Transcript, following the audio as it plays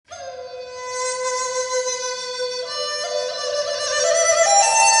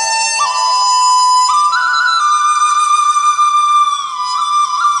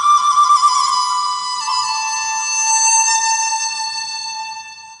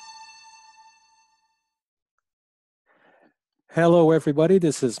Hello, everybody.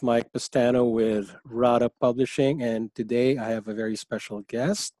 This is Mike Pastano with Rada Publishing, and today I have a very special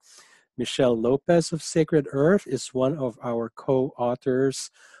guest. Michelle Lopez of Sacred Earth is one of our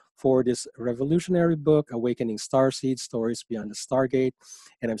co-authors for this revolutionary book, Awakening Starseed: Stories Beyond the Stargate.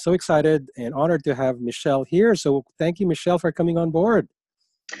 And I'm so excited and honored to have Michelle here. So thank you, Michelle, for coming on board.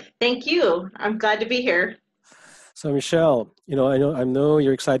 Thank you. I'm glad to be here. So Michelle, I know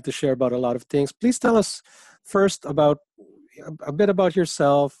you're excited to share about a lot of things. Please tell us first about a bit about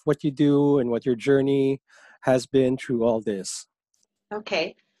yourself, what you do, and what your journey has been through all this.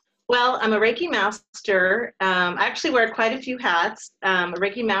 Okay. Well, I'm a Reiki master. I actually wear quite a few hats. A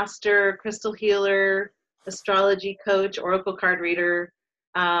Reiki master, crystal healer, astrology coach, oracle card reader,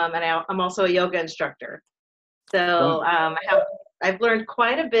 and I'm also a yoga instructor. So Wow. I've learned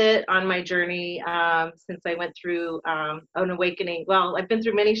quite a bit on my journey since I went through an awakening. Well, I've been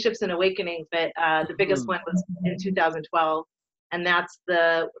through many shifts in awakening, but the biggest Mhm. one was in 2012, and that's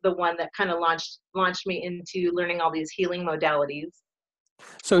the one that kind of launched me into learning all these healing modalities.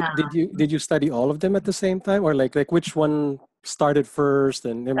 So Uh, did you study all of them at the same time, or like which one started first?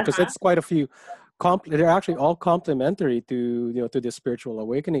 And because uh-huh. it's quite a few, they're actually all complementary to to the spiritual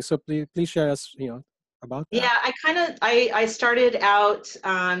awakening. So please share us about that. Yeah, I started out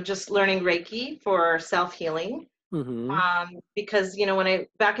just learning Reiki for self healing. Mm-hmm. Because when I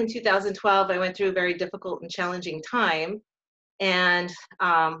back in 2012, I went through a very difficult and challenging time, and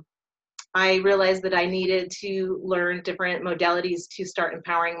I realized that I needed to learn different modalities to start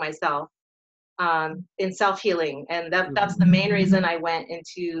empowering myself in self-healing, and that's the main reason I went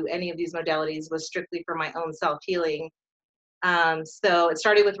into any of these modalities, was strictly for my own self-healing. So it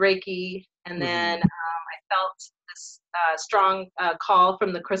started with Reiki, and then Mm-hmm. I felt this strong call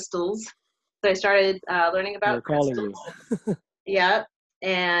from the crystals, so I started learning They're about calling crystals. you. Yeah,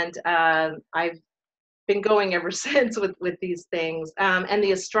 and I've been going ever since with these things. And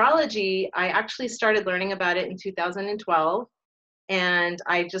the astrology, I actually started learning about it in 2012, and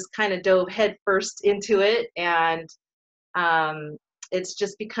I just kind of dove headfirst into it, and it's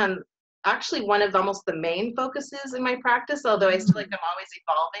just become actually one of almost the main focuses in my practice. Although I still like I'm always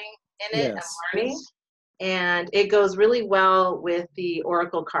evolving in it and Yes. learning. And it goes really well with the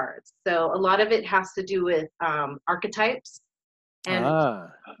oracle cards. So a lot of it has to do with archetypes, and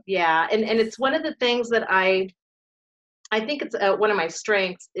Ah. yeah, and it's one of the things that I think it's one of my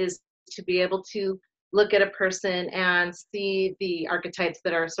strengths is to be able to look at a person and see the archetypes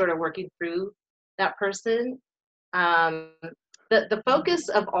that are sort of working through that person. Um, the focus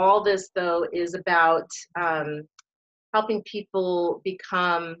of all this, though, is about helping people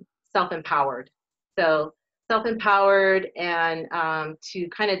become self-empowered. So self-empowered, and to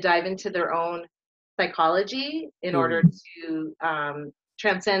kind of dive into their own psychology in order Mm-hmm. to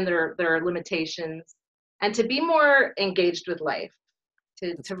transcend their limitations, and to be more engaged with life,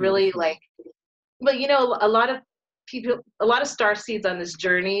 That's to really beautiful. like, well, a lot of people, a lot of star seeds on this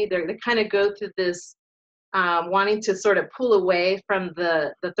journey, they kind of go through this wanting to sort of pull away from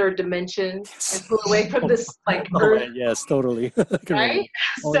the third dimension, Yes. and pull away from this like Oh, earth, yes, totally. I can right? relate.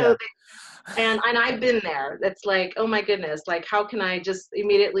 Oh, So yeah. and I've been there. It's like, oh my goodness, like how can I just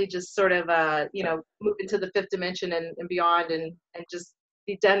immediately just sort of move into the fifth dimension and beyond, and just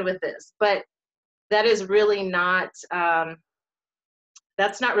be done with this. But that is really not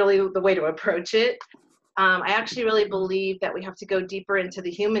that's not really the way to approach it. I actually really believe that we have to go deeper into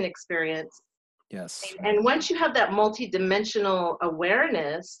the human experience. Yes. And once you have that multi-dimensional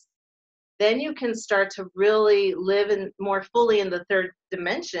awareness, then you can start to really live in more fully in the third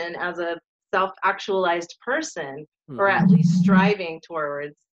dimension as a self-actualized person, or Mm-hmm. at least striving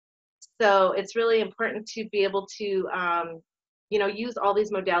towards. So it's really important to be able to use all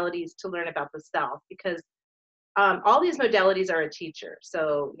these modalities to learn about the self, because all these modalities are a teacher.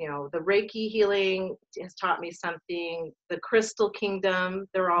 So the Reiki healing has taught me something, the crystal kingdom,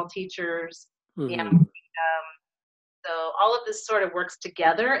 they're all teachers, the Mm-hmm. animal kingdom. So all of this sort of works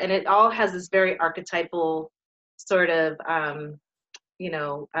together, and it all has this very archetypal sort of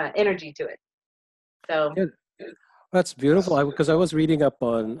energy to it. So Yeah, that's beautiful. Because I was reading up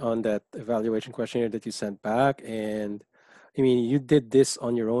on that evaluation questionnaire that you sent back, and I mean, you did this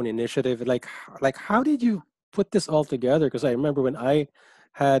on your own initiative. Like how did you put this all together? Because I remember when I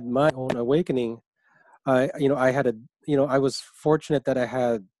had my own awakening, I had I was fortunate that I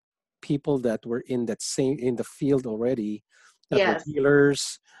had people that were in that same in the field already, that were yes,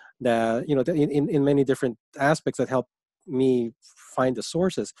 healers, that in many different aspects that helped me find the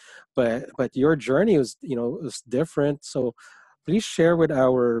sources. But your journey was different. So please share with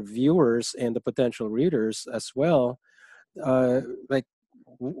our viewers and the potential readers as well, uh, like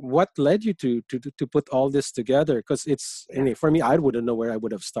what led you to put all this together? Because it's, I Yeah. mean, for me, I wouldn't know where I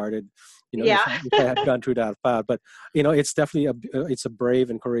would have started, Yeah. if I had gone through that path. But it's definitely it's a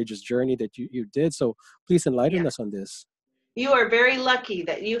brave and courageous journey that you did. So please enlighten Yeah. us on this. You are very lucky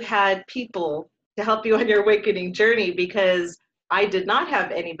that you had people to help you on your awakening journey, because I did not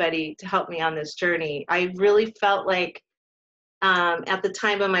have anybody to help me on this journey. I really felt like at the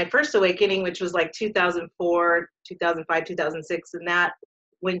time of my first awakening, which was like 2004, 2005, 2006, in that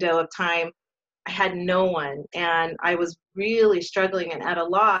window of time, I had no one. And I was really struggling and at a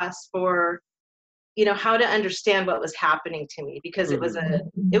loss for, how to understand what was happening to me, because Hmm.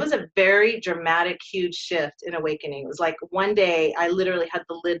 it was a very dramatic, huge shift in awakening. It was like one day I literally had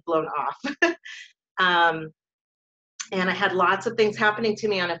the lid blown off. um, and I had lots of things happening to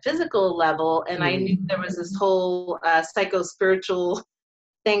me on a physical level, and I knew Hmm. there was this whole psycho spiritual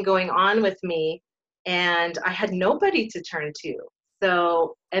thing going on with me, and I had nobody to turn to.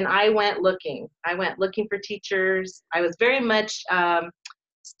 So, and I went looking. I went looking for teachers. I was very much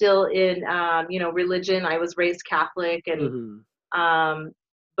still in, religion. I was raised Catholic, and Hmm. um,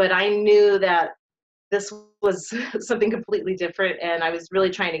 but I knew that this was something completely different, and I was really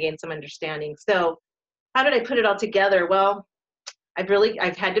trying to gain some understanding. So, how did I put it all together? Well,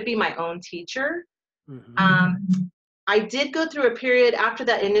 I've had to be my own teacher. Hmm. Um, I did go through a period after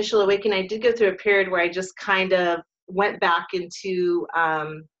that initial awakening. I did go through a period where I just kind of went back into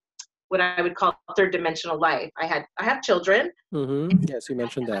what I would call third dimensional life. I have children. Hmm. Yes, you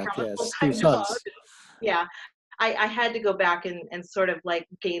mentioned I that. have a full Yes, two time job. sons. Yeah, I had to go back and sort of like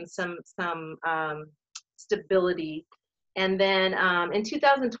gain some stability. And then in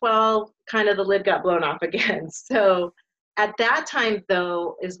 2012, kind of the lid got blown off again. So at that time,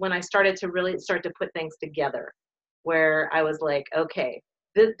 though, is when I started to really start to put things together, where I was like, okay,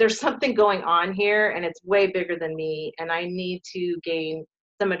 there's something going on here, and it's way bigger than me, and I need to gain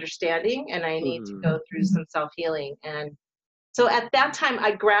some understanding, and I need to Hmm. go through some self healing. And so at that time,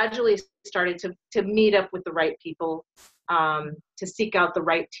 I gradually started to meet up with the right people, to seek out the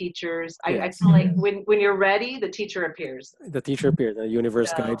right teachers. I Yes, feel like when you're ready, the teacher appears. the teacher appeared. The universe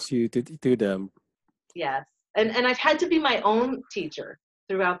So guides you to them. yes, and I've had to be my own teacher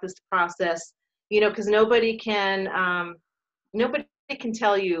throughout this process, because nobody can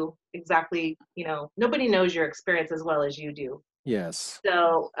tell you exactly, nobody knows your experience as well as you do. Yes.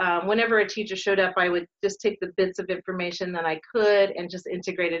 So whenever a teacher showed up, I would just take the bits of information that I could and just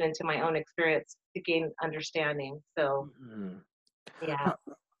integrate it into my own experience to gain understanding. So Mhm. yeah,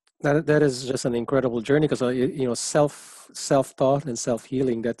 Uh, that is just an incredible journey because self thought and self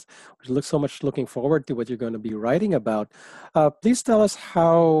healing. That we look so much looking forward to what you're going to be writing about. Please tell us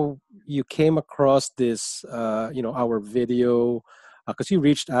how you came across this. Our video because you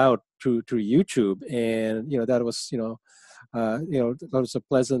reached out through YouTube, and that was that was a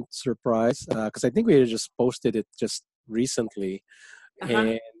pleasant surprise because I think we had just posted it just recently, uh-huh,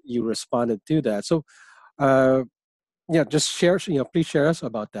 and you responded to that. So. Uh, yeah, just share, please share us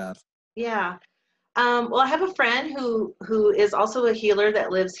about that. yeah. Well, I have a friend who is also a healer that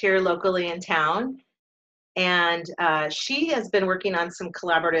lives here locally in town, and she has been working on some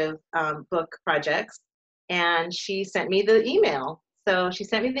collaborative book projects, and she sent me the email. So she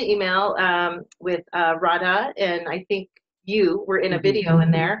sent me the email with Radha, and I think you were in a Hmm. video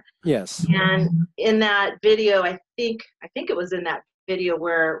in there. Yes. And in that video, I think it was in that video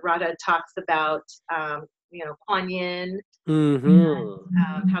where Radha talks about Kuan Yin, Hmm.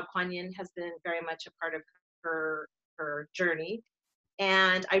 how Kuan Yin has been very much a part of her her journey.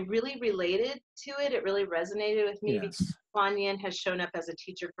 And I really related to it. It really resonated with me because Yes. Kuan Yin has shown up as a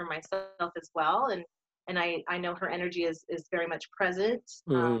teacher for myself as well. And I know her energy is very much present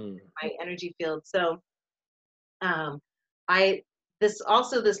Hmm. in my energy field. So um, I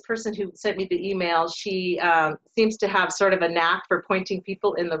this person who sent me the email, she seems to have sort of a knack for pointing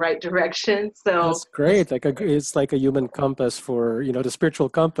people in the right direction. So That's great. It's like a human compass for the spiritual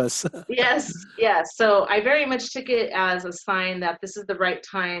compass. yes, yes. So I very much took it as a sign that this is the right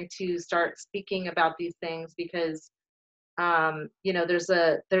time to start speaking about these things, because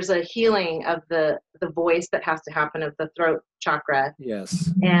there's a healing of the voice that has to happen, of the throat chakra.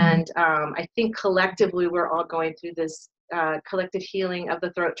 Yes. And I think collectively we're all going through this collective healing of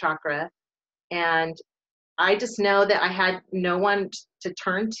the throat chakra. And I just know that I had no one to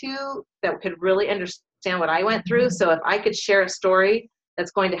turn to that could really understand what I went through. So if I could share a story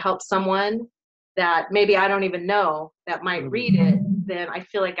that's going to help someone that maybe I don't even know that might read Mhm. it, then I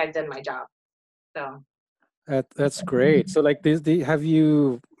feel like I've done my job. So That's great. So, like, do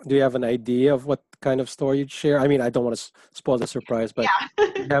you have an idea of what kind of story you'd share? I mean, I don't want to spoil the surprise, but yeah.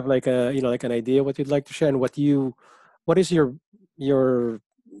 do you have like like an idea what you'd like to share and what is your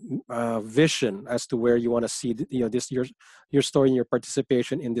vision as to where you want to see this your story and your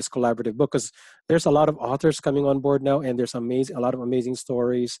participation in this collaborative book, because there's a lot of authors coming on board now, and there's a lot of amazing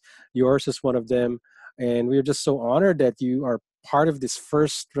stories. Yours is one of them, and we're just so honored that you are part of this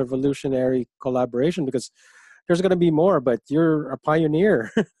first revolutionary collaboration, because there's going to be more, but you're a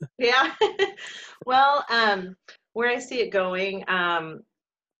pioneer. Yeah. Well, where I see it going, I'm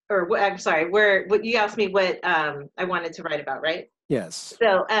sorry, what you asked me what I wanted to write about, right? Yes.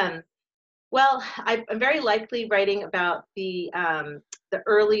 So, well, I'm very likely writing about the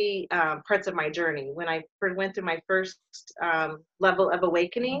early parts of my journey when I went through my first level of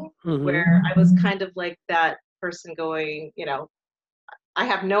awakening, Mm-hmm. where I was kind of like that person going, I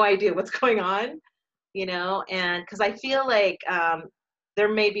have no idea what's going on, and because I feel like there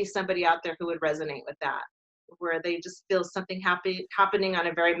may be somebody out there who would resonate with that, where they just feel something happening on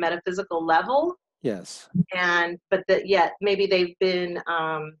a very metaphysical level, Yes. and but that yet maybe they've been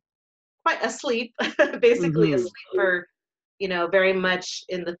quite asleep, basically Mm-hmm. asleep for, very much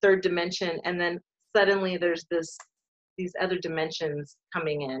in the third dimension, and then suddenly there's these other dimensions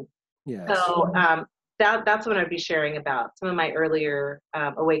coming in. Yes. So that's what I'd be sharing about some of my earlier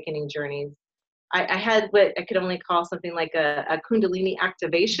awakening journeys. I had what I could only call something like a Kundalini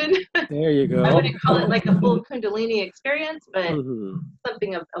activation. There you I go. wouldn't call it like a full Kundalini experience, but Mm-hmm.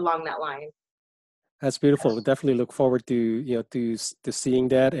 something along that line. That's beautiful. We definitely look forward to to seeing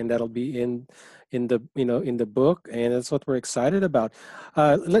that, and that'll be in the in the book, and that's what we're excited about.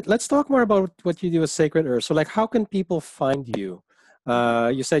 Let's talk more about what you do with Sacred Earth. So, like, how can people find you?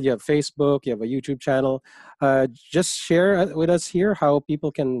 You said you have Facebook, you have a YouTube channel. Just share with us here how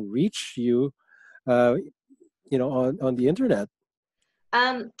people can reach you, uh, on the internet.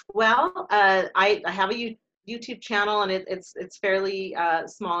 Well, I have a YouTube channel, and it's fairly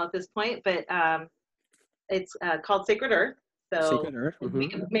small at this point, but it's called Sacred Earth. So Sacred Earth. we Hmm.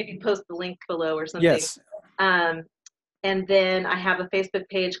 can maybe post the link below or something. Yes. Um, and then I have a Facebook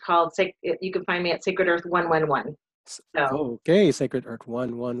page called you can find me at Sacred Earth 111. So Okay, Sacred Earth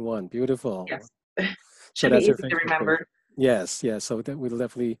 111. Beautiful. yes, So should be that's your easy to Facebook page. remember. Yes, yes. So that we'll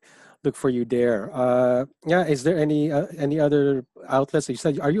definitely look for you there. Yeah. Is there any other outlets? You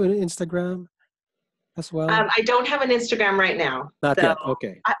said, are you on Instagram as well? I don't have an Instagram right now, Not so yet.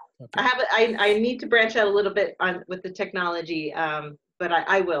 Okay. I, I Okay. have I need to branch out a little bit on with the technology, but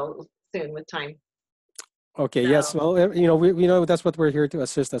I will soon with time. Okay. So Yes. Well, we know that's what we're here to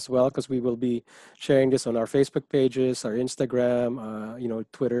assist as well, because we will be sharing this on our Facebook pages, our Instagram,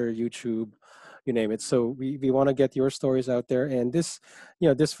 Twitter, YouTube, you name it. So we want to get your stories out there, and this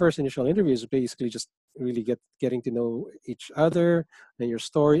first initial interview is basically just really getting to know each other and your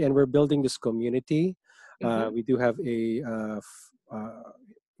story, and we're building this community. mhm. We do have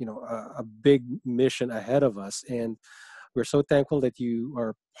a big mission ahead of us, and we're so thankful that you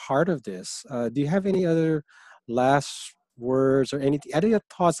are part of this. Do you have any other last words or any other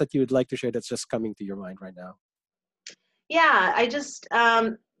thoughts that you would like to share that's just coming to your mind right now? Yeah, I just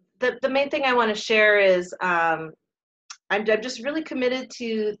the main thing I want to share is I'm just really committed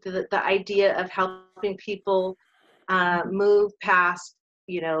to the idea of helping people move past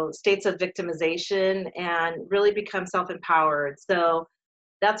states of victimization and really become self-empowered. So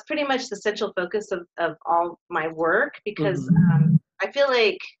that's pretty much the central focus of all my work, because Hmm. I feel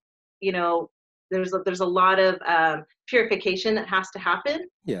like you know there's a lot of purification that has to happen,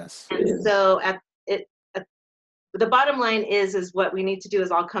 Yes. and so at the bottom line is what we need to do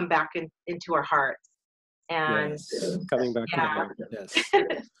is all come back into our hearts. And Yes. Coming back to the yeah, heart. Yes.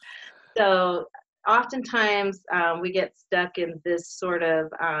 so oftentimes we get stuck in this sort of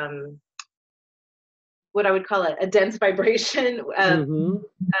what I would call a dense vibration Hmm.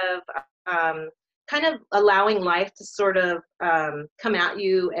 of kind of allowing life to sort of come at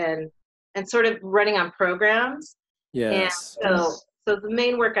you and sort of running on programs. And Yes. so the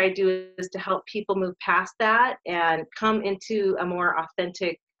main work I do is to help people move past that and come into a more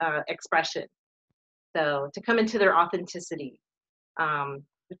authentic expression. So to come into their authenticity. Um,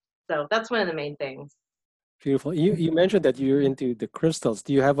 so that's one of the main things. Beautiful. You mentioned that you're into the crystals.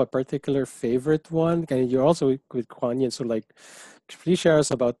 Do you have a particular favorite one? And you're also with Kuan Yin, so like, please share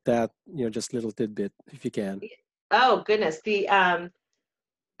us about that. Just a little tidbit if you can. Oh goodness, the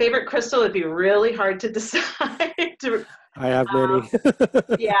favorite crystal would be really hard to decide. I have many.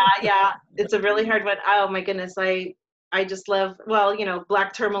 Yeah, yeah, it's a really hard one. Oh my goodness, I just love. Well,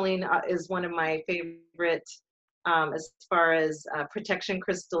 black tourmaline is one of my favorite as far as protection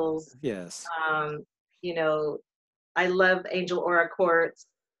crystals. Yes. Um, you know, I love angel aura quartz.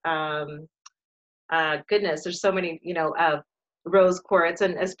 Um, Goodness, there's so many. Rose quartz,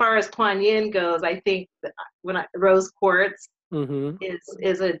 and as far as Kuan Yin goes, I think that rose quartz. Mm-hmm.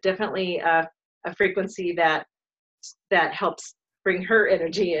 is a definitely a frequency that helps bring her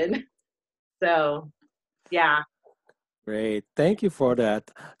energy in. So yeah. Great. Thank you for that.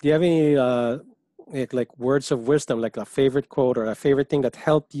 Do you have any like words of wisdom, like a favorite quote or a favorite thing that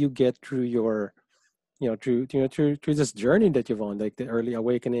helped you get through your, through this journey that you've on, like the early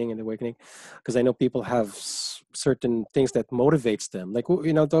awakening and awakening? Because I know people have certain things that motivates them. Like,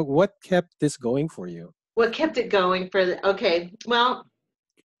 what kept this going for you? What kept it going for the, okay, well,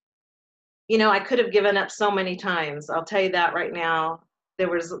 I could have given up so many times. I'll tell you that right now.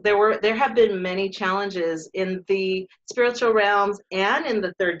 There have been many challenges in the spiritual realms and in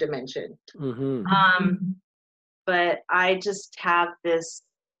the third dimension. Mm-hmm. But I just have this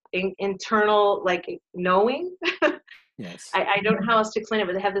internal like knowing. Yes. I don't know how else to explain it,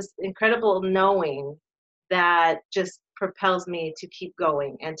 but I have this incredible knowing that just propels me to keep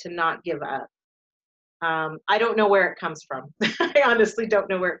going and to not give up. I don't know where it comes from. I honestly don't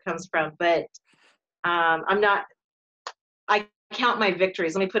know where it comes from, but I'm not, I count my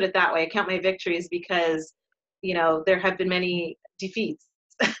victories. Let me put it that way. I count my victories because, there have been many defeats.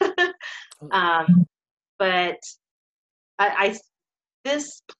 um, but I,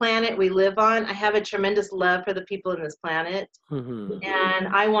 this planet we live on, I have a tremendous love for the people in this planet, Mm-hmm. and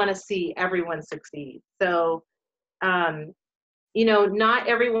I want to see everyone succeed. So, um, not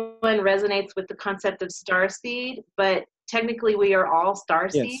everyone resonates with the concept of starseed, but technically we are all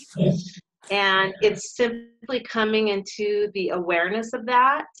starseed. Yes. And it's simply coming into the awareness of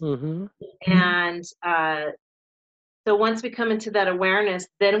that. Mm-hmm. And so once we come into that awareness,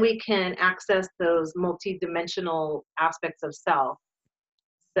 then we can access those multidimensional aspects of self.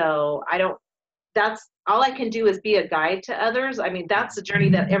 So that's all I can do is be a guide to others. I mean, that's a journey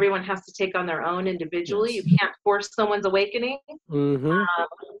that everyone has to take on their own individually. You Yes. can't force someone's awakening. Mm-hmm.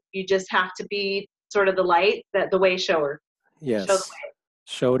 You just have to be sort of the light, the way shower. Show the Yes.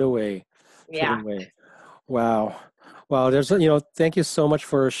 Show the way. way. Show the Yeah. way. Wow. Wow. Thank you so much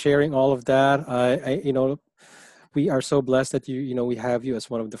for sharing all of that. We are so blessed that we have you as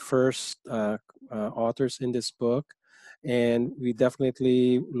one of the first authors in this book. And we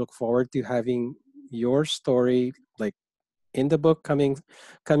definitely look forward to having your story like in the book coming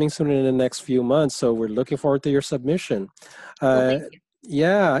soon in the next few months. So we're looking forward to your submission. Well, Uh, thank you.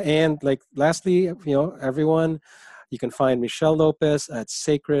 yeah. And like lastly, everyone, you can find Michelle Lopez at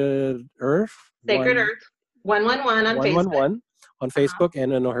Sacred Earth Sacred Earth 111 on Facebook. 111 on Uh-huh. Facebook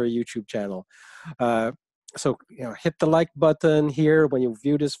and on her YouTube channel. Uh, so hit the like button here when you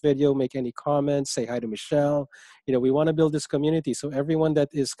view this video. Make any comments. Say hi to Michelle. We want to build this community. So everyone that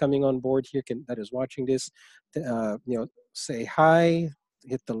is coming on board here that is watching this, say hi,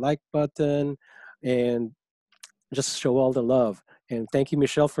 hit the like button, and just show all the love. And thank you,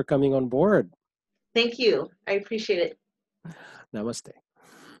 Michelle, for coming on board. Thank you. I appreciate it. Namaste.